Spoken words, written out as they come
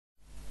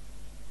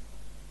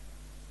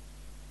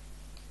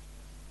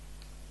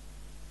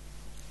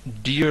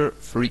Dear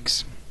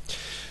freaks,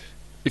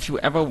 if you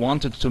ever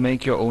wanted to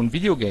make your own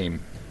video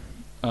game,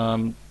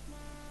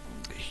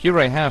 here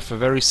I have a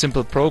very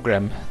simple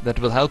program that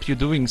will help you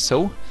doing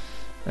so,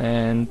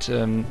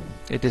 and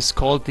it is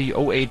called the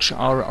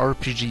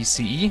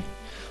O.H.R.RPG.C.E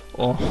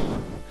or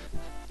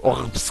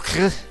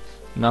Ohrrpgce.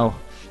 No,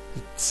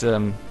 it's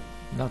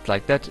not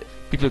like that.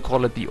 People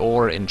call it the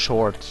OR in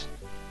short.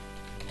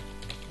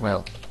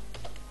 Well,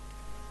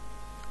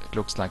 it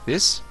looks like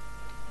this.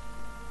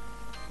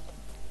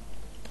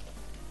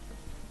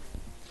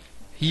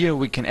 Here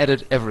we can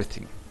edit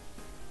everything.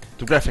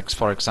 The graphics,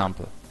 for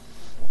example.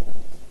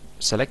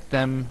 Select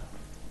them,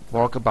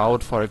 walk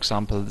about, for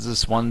example. This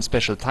is one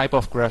special type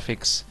of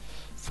graphics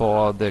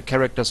for the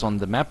characters on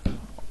the map.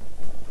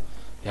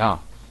 Yeah,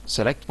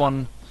 select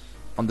one.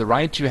 On the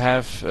right you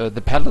have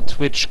the palette,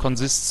 which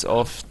consists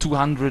of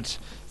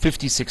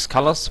 256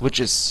 colors,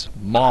 which is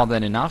more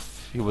than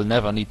enough. You will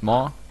never need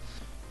more.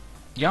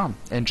 Yeah,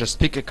 and just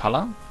pick a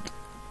color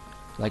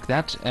like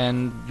that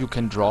and you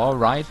can draw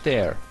right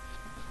there.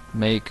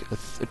 Make a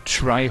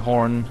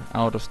tri-horn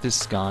out of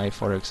this guy,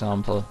 for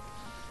example.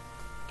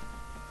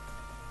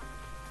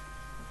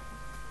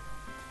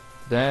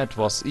 That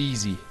was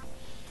easy.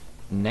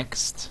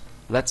 Next,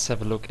 let's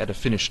have a look at a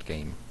finished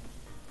game.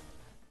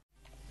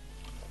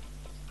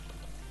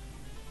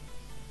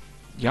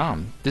 Yeah,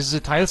 this is a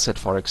tile set,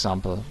 for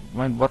example.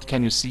 What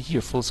can you see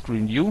here? Full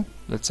screen view.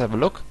 Let's have a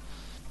look.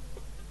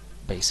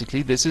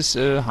 Basically, this is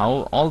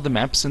how all the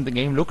maps in the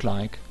game look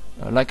like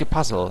a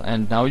puzzle,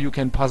 and now you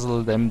can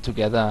puzzle them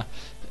together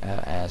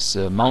as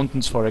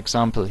mountains, for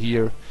example,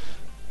 here,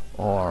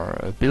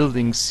 or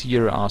buildings.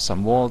 Here are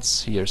some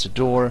walls, here's a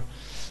door.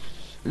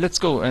 Let's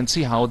go and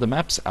see how the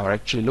maps are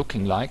actually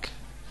looking like.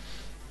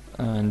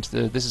 And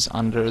this is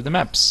under the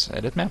maps,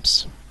 edit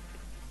maps.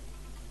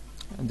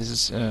 And this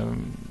is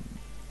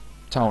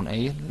town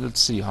A.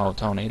 Let's see how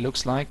town A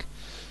looks like.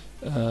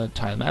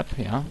 Tile map,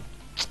 yeah.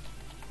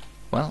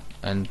 Well,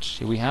 and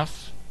here we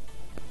have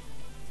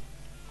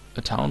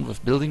a town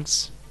with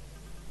buildings.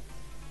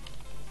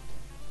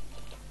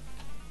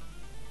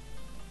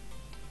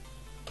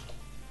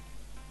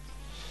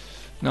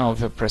 Now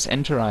if I press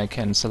enter I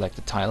can select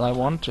the tile I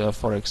want.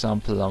 For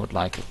example, I would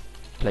like to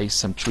place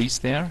some trees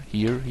there,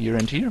 here, here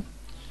and here.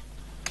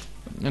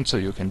 And so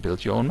you can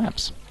build your own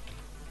maps.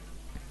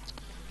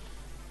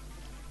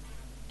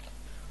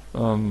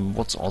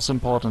 What's also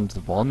important,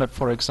 the wall map,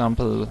 for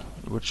example,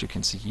 which you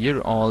can see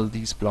here. All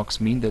these blocks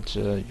mean that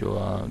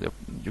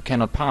you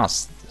cannot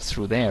pass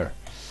through there.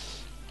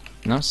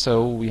 No,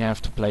 so we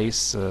have to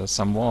place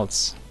some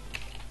walls,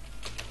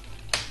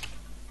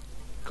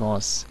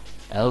 because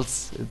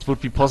else it would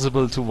be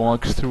possible to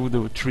walk through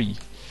the tree,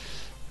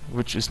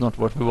 which is not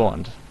what we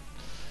want.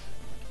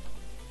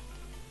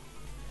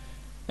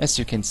 As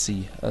you can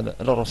see, a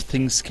lot of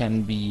things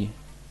can be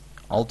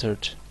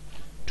altered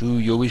to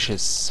your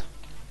wishes.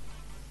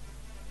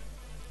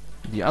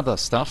 The other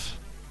stuff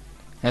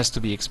has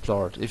to be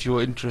explored. If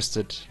you're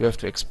interested, you have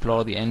to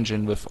explore the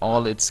engine with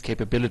all its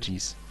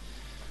capabilities.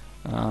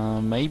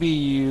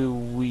 Maybe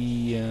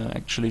we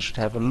actually should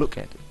have a look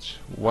at it,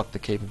 what the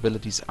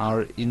capabilities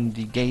are in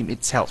the game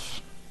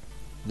itself.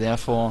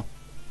 Therefore,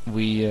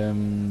 we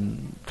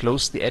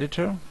close the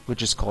editor,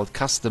 which is called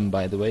custom,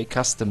 by the way,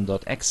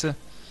 custom.exe,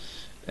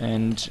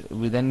 and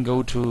we then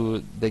go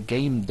to the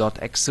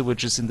game.exe,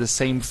 which is in the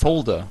same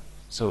folder.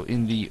 So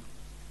in the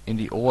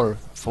OR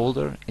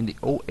folder, in the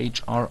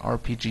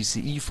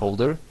O.H.R.RPG.C.E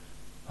folder,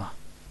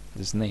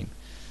 this name.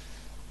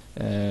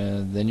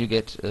 Then you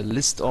get a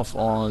list of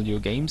all your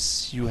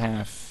games you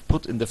have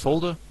put in the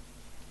folder.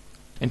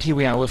 And here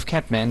we are with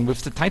Catman,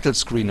 with the title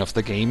screen of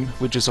the game,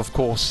 which is of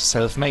course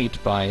self-made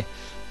by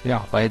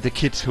the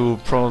kid who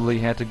probably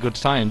had a good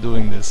time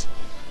doing this,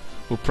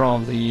 who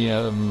probably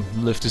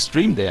lived his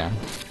dream there.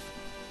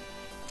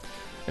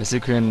 As you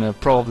can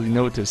probably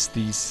notice,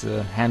 these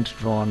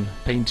hand-drawn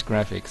paint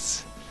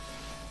graphics.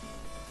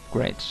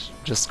 Great,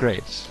 just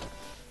great.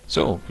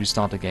 So we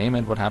start the game,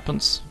 and what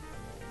happens?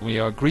 We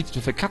are greeted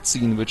with a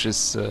cutscene which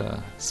is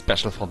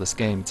special for this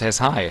game. It says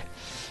hi,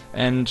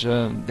 and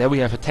there we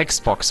have a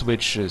text box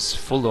which is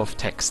full of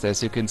text,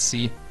 as you can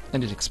see,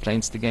 and it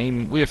explains the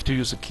game. We have to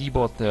use a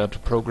keyboard there to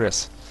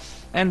progress,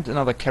 and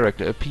another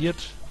character appeared,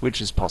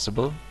 which is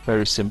possible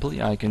very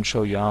simply. I can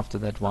show you after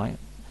that why.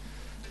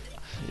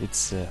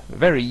 It's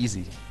very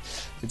easy.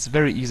 It's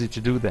very easy to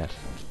do that.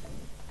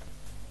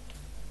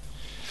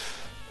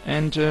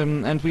 And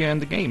we are in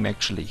the game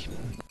actually.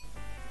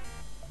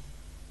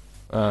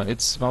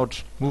 It's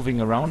about moving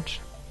around.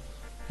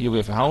 Here we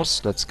have a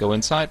house, let's go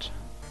inside.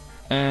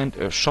 And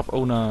a shop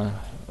owner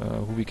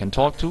who we can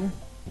talk to.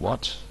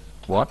 What?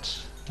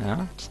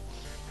 Yeah.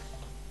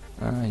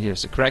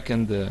 Here's a crack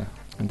in the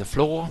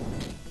floor.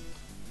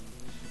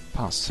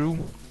 Pass through.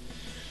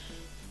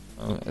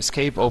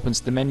 Escape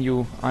opens the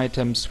menu.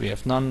 Items, we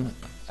have none.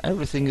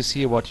 Everything is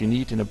here what you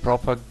need in a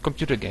proper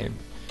computer game.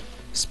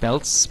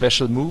 Spells,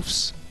 special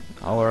moves.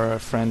 Our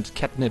friend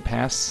Catnip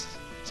has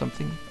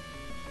something.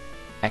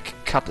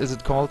 Cut is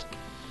it called?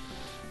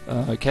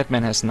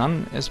 Catman has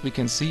none, as we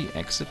can see.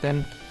 Exit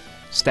then.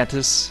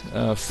 status,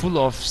 full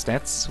of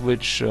stats,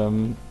 which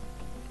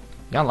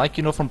yeah, like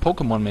you know from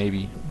Pokemon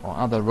maybe, or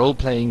other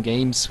role-playing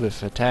games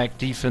with attack,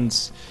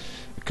 defense,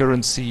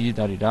 currency,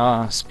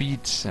 da-di-da,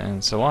 speed,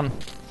 and so on.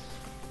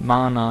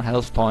 Mana,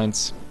 health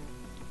points.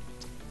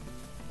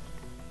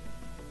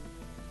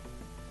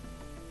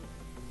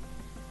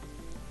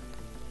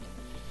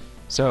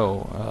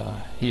 So,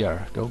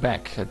 here, go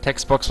back. A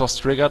text box was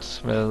triggered.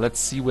 Well, let's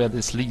see where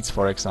this leads,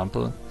 for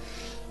example.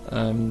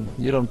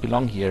 You don't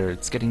belong here.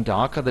 It's getting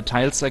darker. The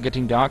tiles are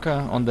getting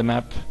darker on the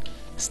map.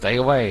 Stay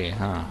away.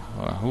 Huh.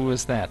 Who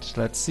is that?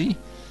 Let's see.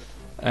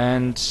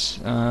 And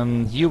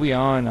here we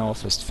are in our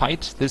first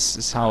fight. This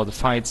is how the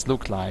fights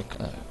look like,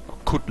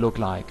 could look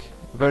like.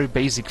 A very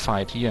basic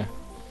fight here.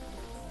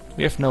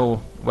 We have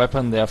no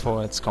weapon,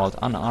 therefore it's called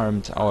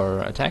unarmed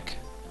our attack.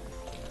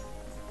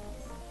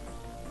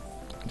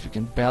 We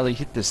can barely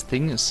hit this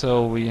thing,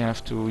 so we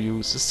have to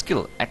use a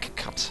skill, egg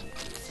cut.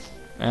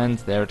 And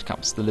there it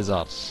comes, the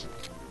lizard.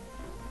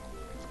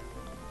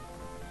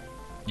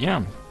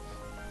 Yeah.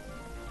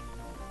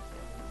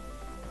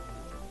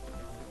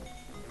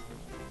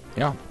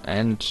 Yeah,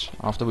 and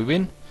after we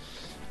win,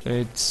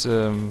 it's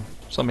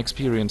some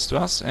experience to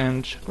us,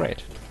 and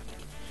great.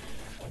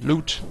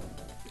 Loot,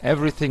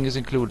 everything is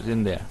included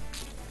in there.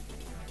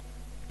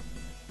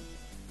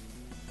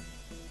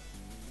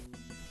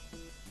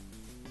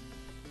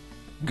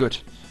 Good.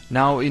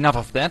 Now enough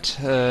of that.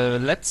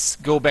 Let's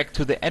go back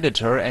to the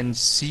editor and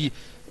see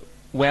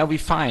where we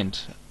find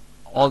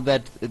all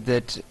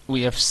that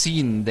we have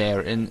seen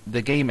there in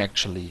the game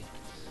actually.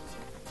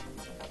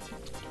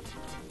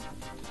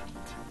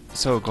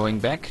 So going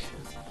back,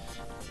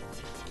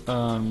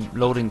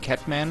 loading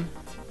Catman.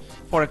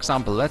 For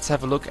example, let's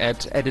have a look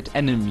at edit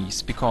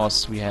enemies,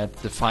 because we had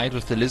the fight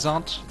with the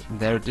lizard.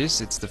 There it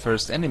is, it's the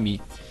first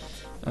enemy.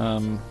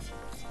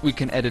 We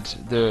can edit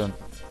the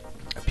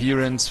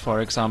appearance, for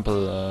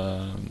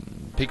example,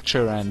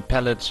 picture and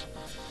palette.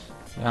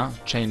 Yeah,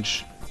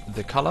 change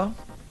the color.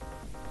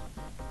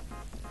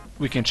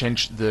 We can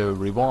change the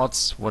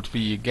rewards, what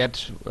we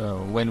get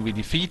when we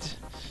defeat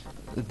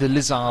the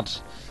lizard.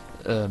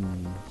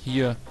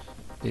 Here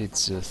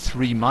it's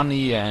 3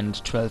 money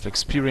and 12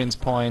 experience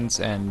points,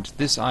 and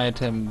this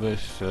item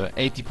with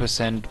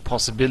 80%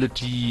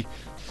 possibility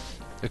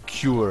a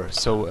cure,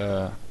 so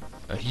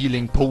a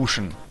healing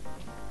potion,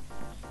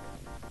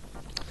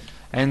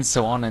 and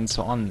so on and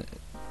so on.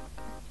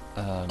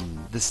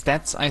 The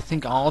stats I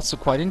think are also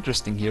quite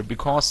interesting here,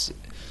 because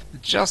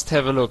just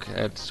have a look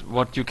at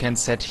what you can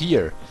set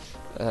here.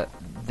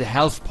 The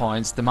health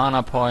points, the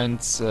mana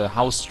points,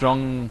 how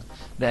strong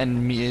the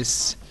enemy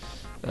is,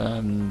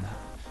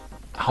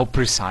 how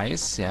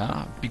precise,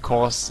 yeah,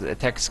 because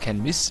attacks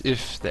can miss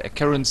if the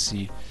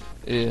accuracy,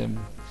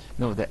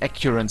 the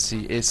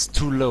accuracy is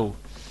too low,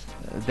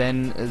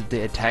 then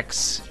the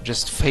attacks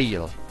just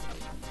fail.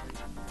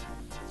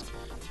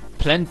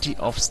 Plenty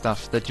of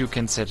stuff that you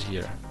can set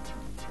here.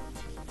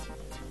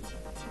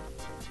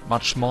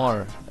 Much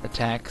more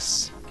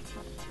attacks.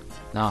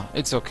 Nah,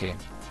 it's okay.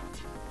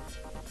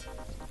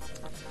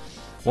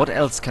 What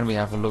else can we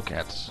have a look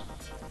at?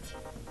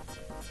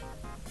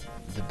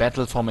 The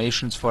battle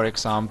formations, for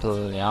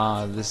example.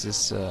 Yeah, this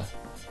is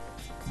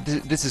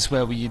this is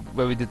where we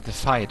did the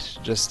fight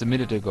just a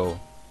minute ago,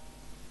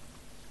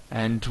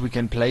 and we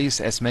can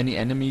place as many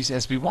enemies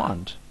as we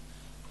want.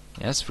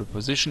 Yes,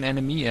 reposition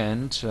enemy,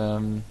 and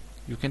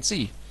you can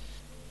see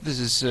this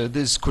is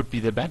this could be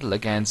the battle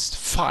against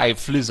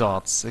 5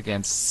 lizards,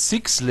 against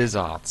 6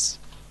 lizards,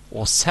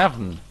 or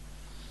 7.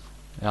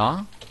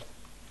 Yeah,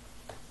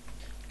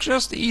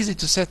 just easy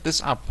to set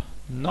this up,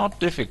 not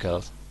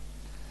difficult.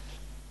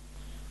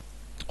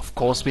 Of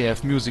course, we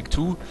have music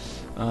too.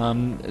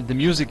 The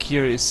music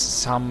here is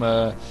some.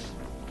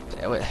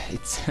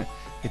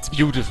 It's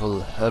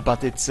beautiful,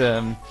 but it's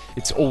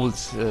old.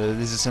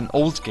 This is an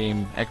old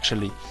game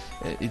actually.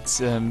 It's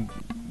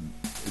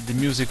the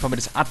music from it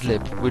is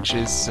Adlib, which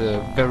is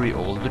very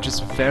old, which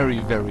is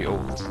very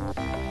old.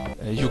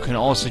 You can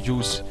also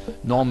use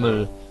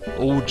normal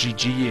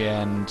OGG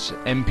and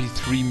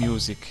MP3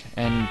 music,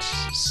 and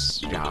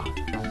yeah.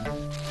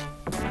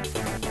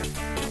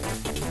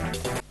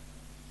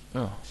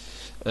 Oh.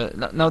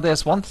 Now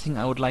there's one thing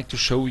I would like to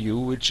show you,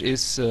 which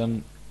is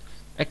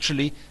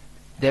actually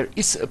there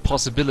is a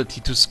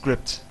possibility to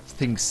script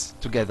things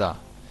together,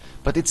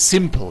 but it's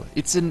simple.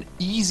 It's an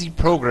easy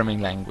programming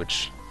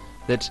language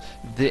that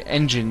the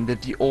engine,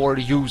 that the OR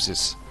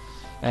uses.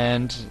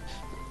 And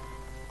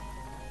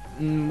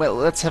well,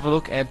 let's have a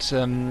look at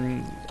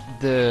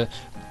the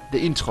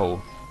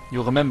intro.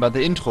 You remember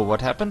the intro,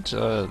 what happened?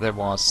 There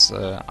was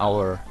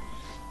our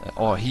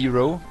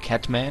hero,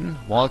 Catman,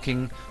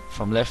 walking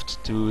from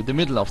left to the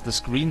middle of the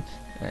screen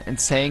and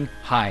saying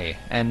hi,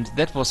 and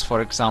that was,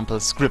 for example,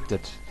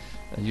 scripted.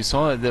 You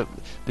saw the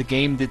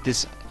game did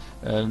this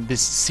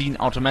this scene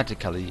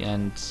automatically,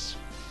 and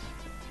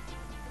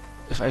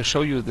if I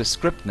show you the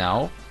script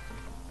now,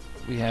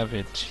 we have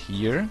it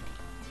here.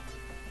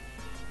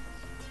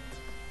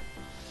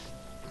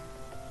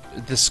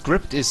 The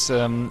script is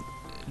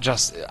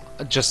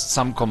just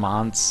some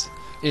commands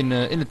in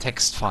a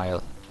text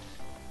file.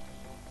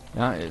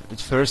 Yeah, it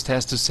first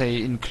has to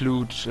say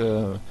include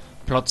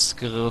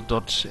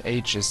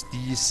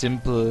plotscr.hsd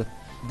simple.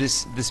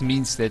 This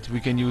means that we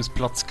can use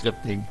plot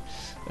scripting.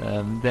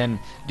 Then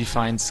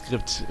define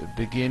script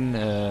begin.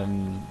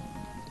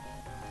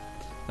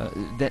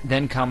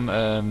 Then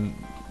come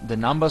the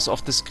numbers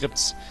of the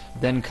scripts.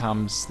 Then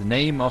comes the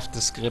name of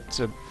the script.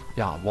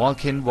 Yeah,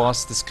 walk-in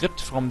was the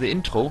script from the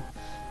intro.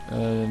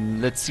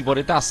 Let's see what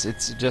it does.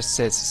 It just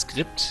says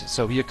script.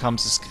 So here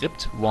comes the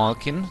script,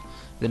 walk-in,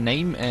 the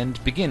name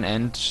and begin,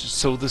 and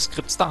so the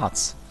script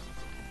starts.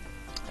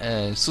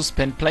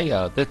 Suspend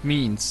player. That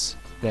means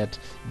that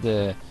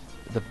the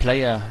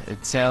player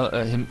itself,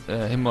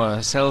 him or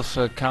herself,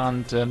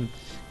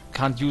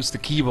 can't use the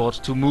keyboard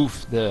to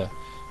move the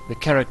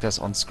characters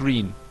on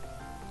screen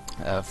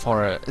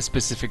for a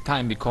specific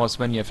time, because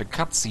when you have a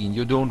cutscene,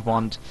 you don't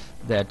want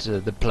that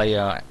the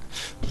player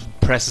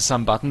presses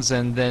some buttons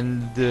and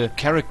then the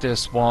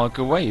characters walk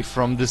away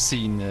from the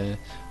scene,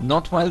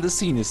 not while the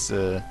scene is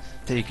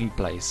taking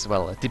place.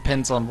 Well, it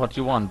depends on what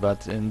you want,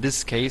 but in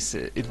this case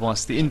it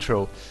was the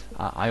intro.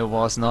 I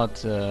was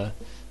not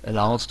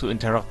allowed to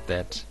interrupt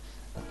that,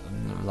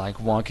 like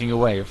walking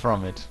away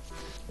from it.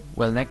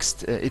 Well,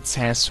 next it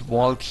says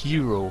walk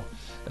hero.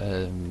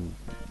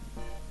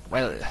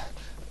 Well,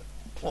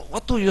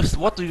 what do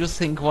you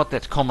think what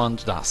that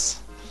command does?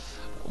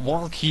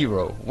 Walk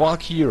hero.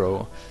 Walk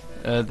hero.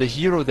 The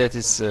hero that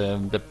is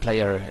the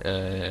player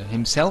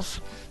himself,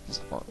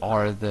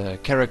 or the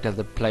character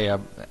the player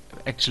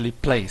actually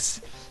plays.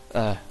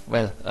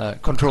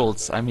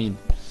 Controls, I mean.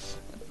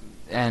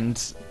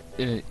 And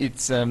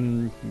it's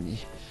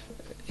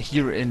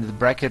here in the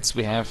brackets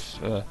we have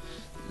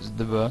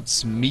the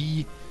words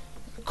me,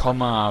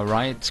 comma,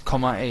 right,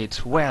 comma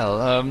 8.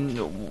 Well,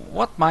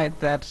 what might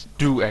that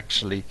do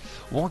actually?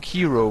 Walk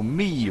hero,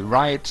 me,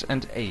 right,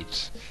 and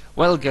 8.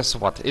 Well, guess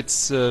what?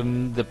 It's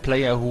the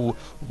player who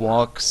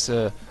walks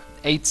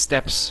 8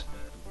 steps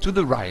to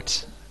the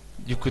right.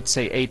 You could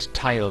say 8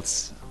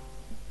 tiles.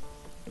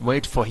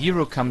 Wait for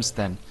hero comes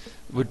then,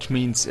 which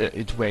means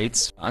it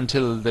waits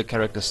until the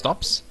character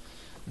stops.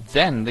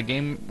 Then the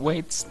game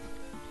waits.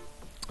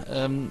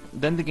 Then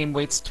the game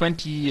waits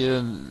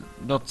 20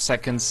 not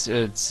seconds.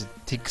 It's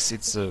ticks.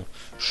 It's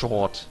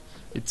short.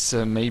 It's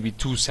maybe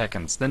 2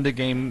 seconds. Then the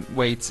game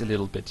waits a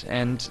little bit.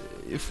 And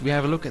if we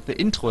have a look at the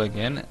intro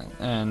again,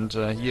 and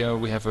here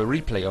we have a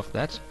replay of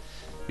that,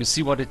 you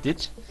see what it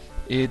did.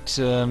 It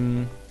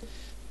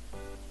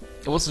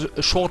was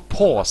a short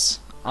pause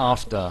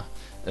after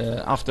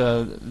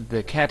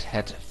the cat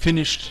had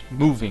finished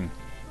moving.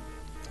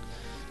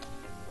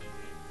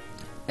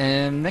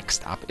 And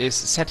next up is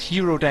set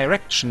hero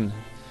direction,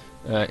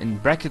 in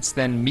brackets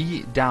then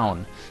me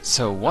down.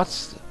 So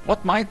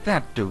what might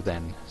that do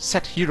then?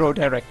 Set hero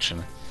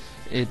direction.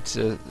 It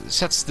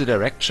sets the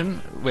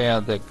direction where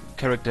the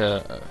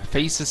character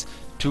faces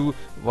to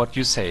what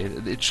you say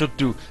it should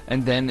do,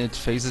 and then it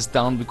faces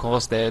down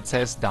because there it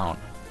says down.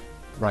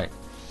 Right.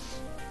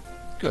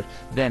 Good.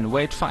 Then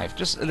wait 5.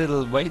 Just a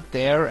little wait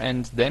there,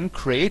 and then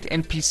create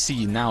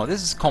NPC. Now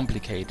this is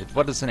complicated.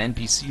 What is an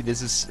NPC?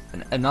 This is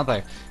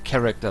another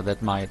character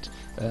that might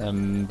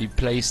be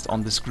placed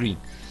on the screen.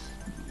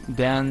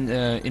 Then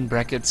in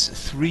brackets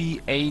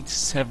 3, 8,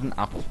 7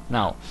 up.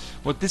 Now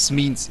what this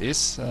means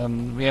is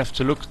we have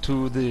to look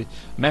to the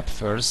map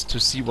first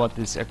to see what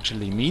this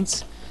actually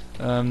means.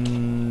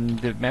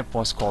 The map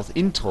was called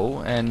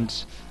intro,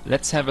 and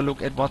let's have a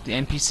look at what the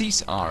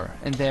NPCs are.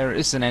 And there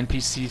is an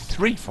NPC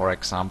 3, for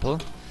example,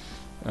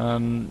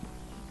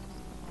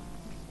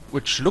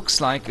 which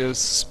looks like a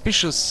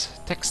suspicious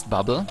text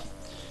bubble.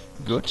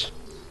 Good.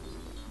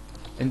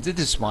 And this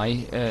is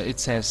why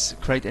it says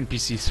create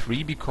NPC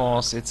 3,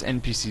 because it's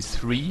NPC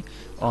 3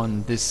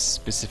 on this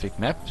specific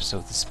map.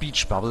 So the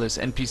speech bubble is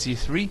NPC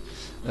 3,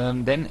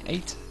 then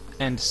 8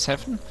 and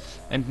 7.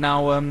 And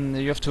now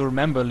you have to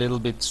remember a little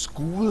bit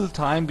school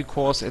time,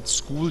 because at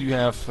school you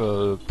have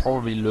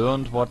probably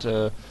learned what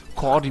a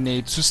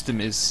coordinate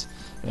system is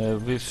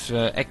with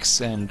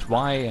X and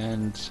Y,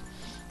 and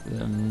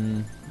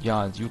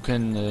yeah, you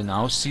can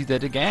now see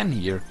that again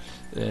here.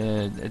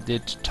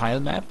 Did tile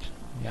map,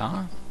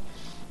 yeah.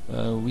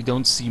 We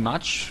don't see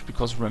much,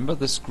 because remember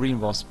the screen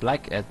was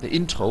black at the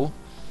intro,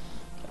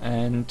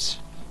 and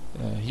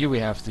here we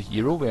have the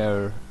hero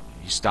where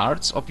he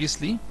starts,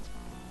 obviously,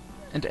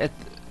 and at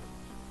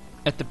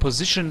the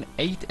position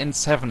 8 and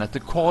 7, at the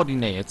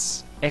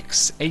coordinates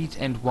X 8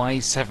 and Y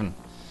 7,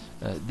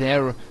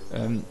 there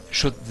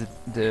should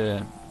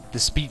the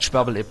speech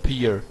bubble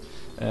appear,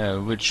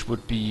 which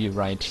would be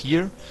right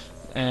here,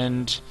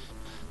 and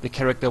the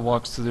character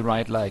walks to the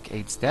right like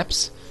 8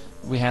 steps.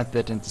 We had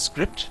that in the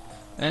script,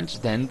 and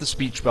then the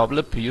speech bubble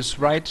appears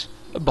right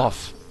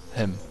above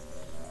him.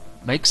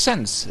 Makes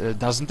sense,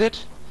 doesn't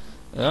it?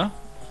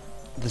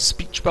 The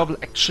speech bubble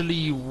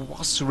actually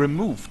was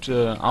removed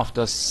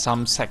after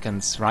some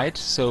seconds, right?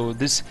 So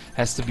this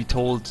has to be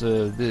told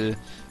the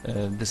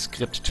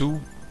script too.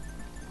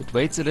 It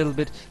waits a little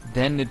bit,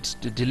 then it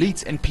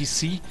deletes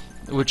NPC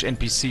which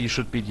NPC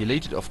should be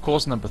deleted. Of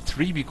course, number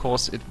 3,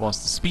 because it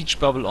was the speech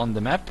bubble on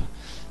the map.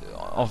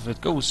 Off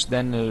it goes.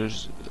 Then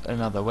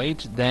another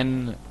wait.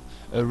 Then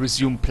a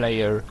resume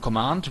player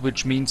command,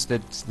 which means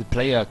that the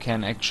player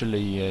can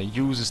actually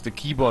uses the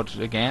keyboard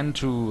again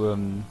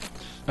to,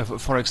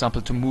 for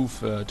example, to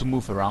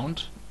move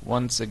around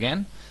once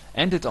again.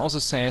 And it also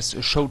says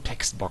show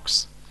text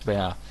box,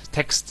 where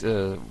text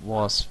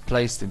was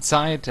placed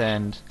inside,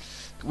 and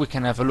we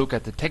can have a look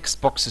at the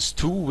text boxes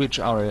too, which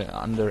are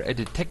under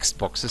edit text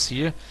boxes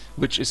here,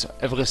 which is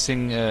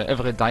everything,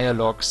 every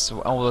dialogues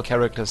all the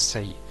characters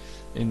say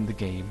in the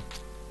game.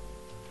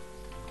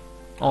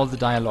 All the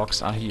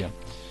dialogues are here.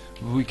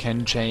 We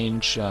can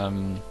change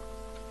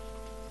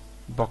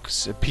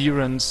box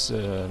appearance,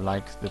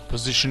 like the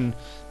position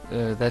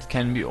that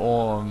can be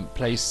all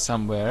placed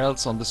somewhere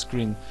else on the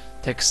screen,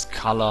 text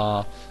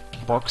color,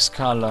 box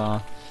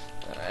color,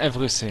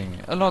 everything.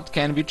 A lot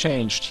can be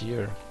changed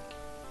here.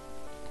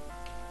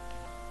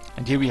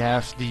 And here we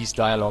have these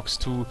dialogues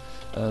too,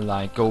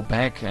 like go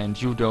back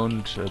and you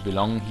don't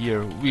belong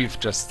here. We've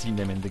just seen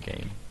them in the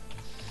game.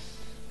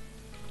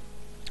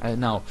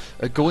 Now,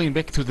 going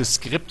back to the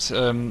script,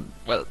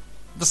 well,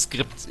 the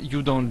script,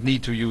 you don't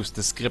need to use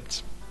the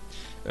script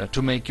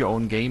to make your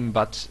own game,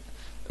 but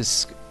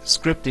this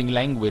scripting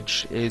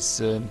language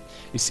is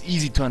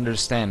easy to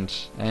understand,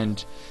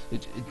 and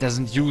it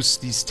doesn't use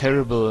these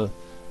terrible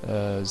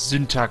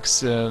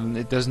syntax,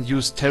 it doesn't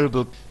use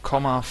terrible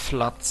comma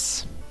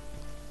floods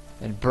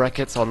and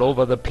brackets all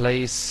over the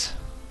place,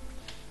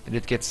 and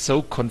it gets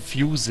so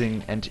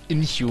confusing and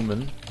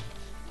inhuman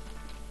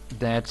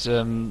that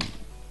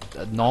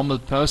a normal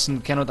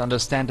person cannot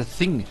understand a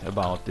thing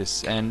about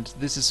this. And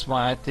this is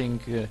why I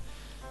think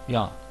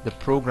yeah, the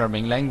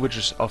programming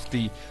languages of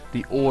the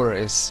O.R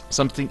is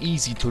something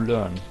easy to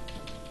learn.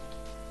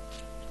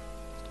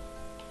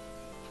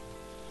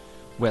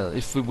 Well,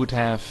 if we would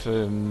have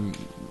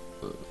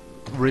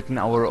written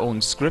our own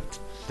script,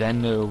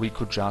 then we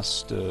could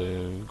just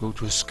go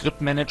to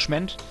script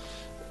management,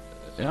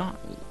 yeah,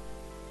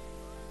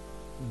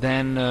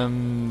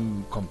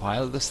 then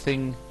compile this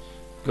thing.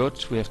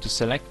 Good, we have to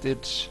select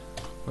it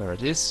where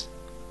it is.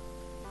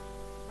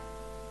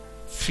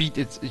 Feed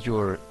it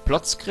your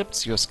plot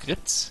scripts, your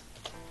scripts.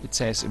 It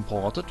says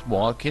imported.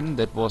 Walk-in,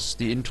 that was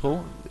the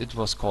intro. It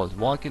was called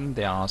walk-in.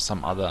 There are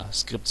some other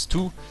scripts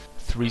too.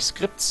 3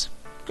 scripts.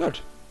 Good.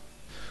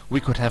 We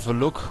could have a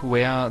look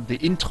where the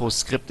intro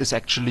script is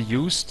actually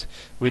used,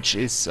 which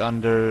is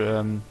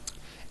under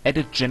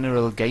Edit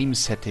General Game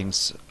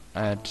Settings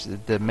at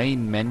the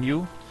main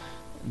menu.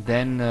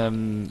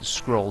 Then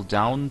scroll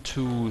down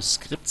to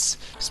scripts,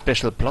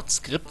 special plot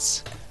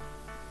scripts,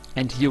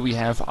 and here we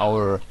have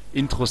our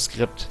intro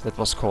script that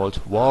was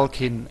called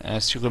walk-in,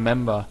 as you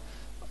remember,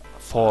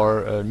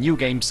 for a new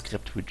game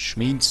script, which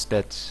means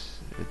that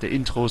the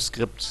intro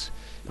script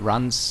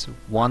runs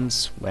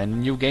once when a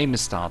new game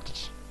is started.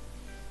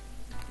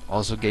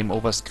 Also, game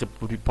over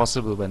script would be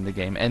possible when the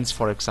game ends,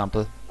 for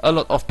example. A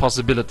lot of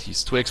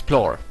possibilities to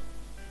explore.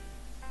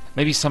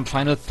 Maybe some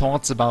final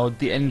thoughts about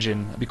the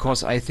engine,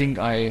 because I think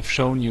I've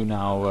shown you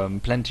now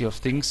plenty of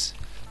things.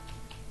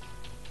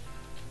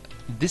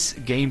 This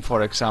game,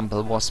 for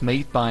example, was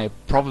made by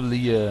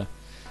probably a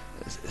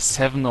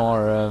 7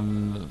 or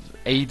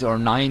 8 or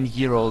 9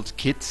 year old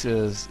kid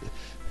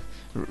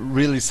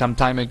really some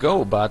time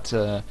ago, but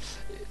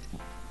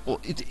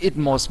it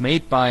was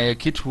made by a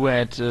kid who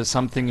had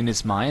something in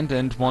his mind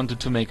and wanted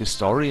to make a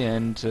story,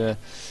 and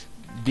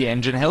the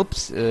engine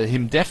helps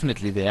him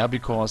definitely there,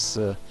 because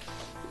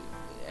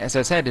as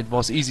I said, it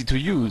was easy to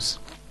use.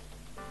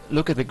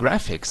 Look at the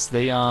graphics,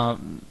 they are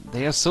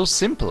so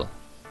simple.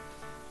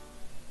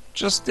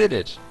 Just did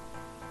it.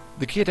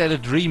 The kid had a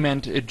dream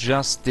and it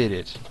just did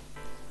it.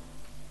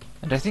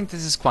 And I think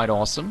this is quite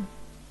awesome.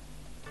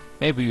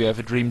 Maybe you have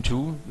a dream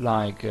too,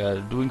 like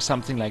doing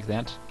something like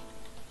that.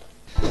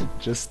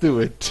 Just do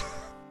it.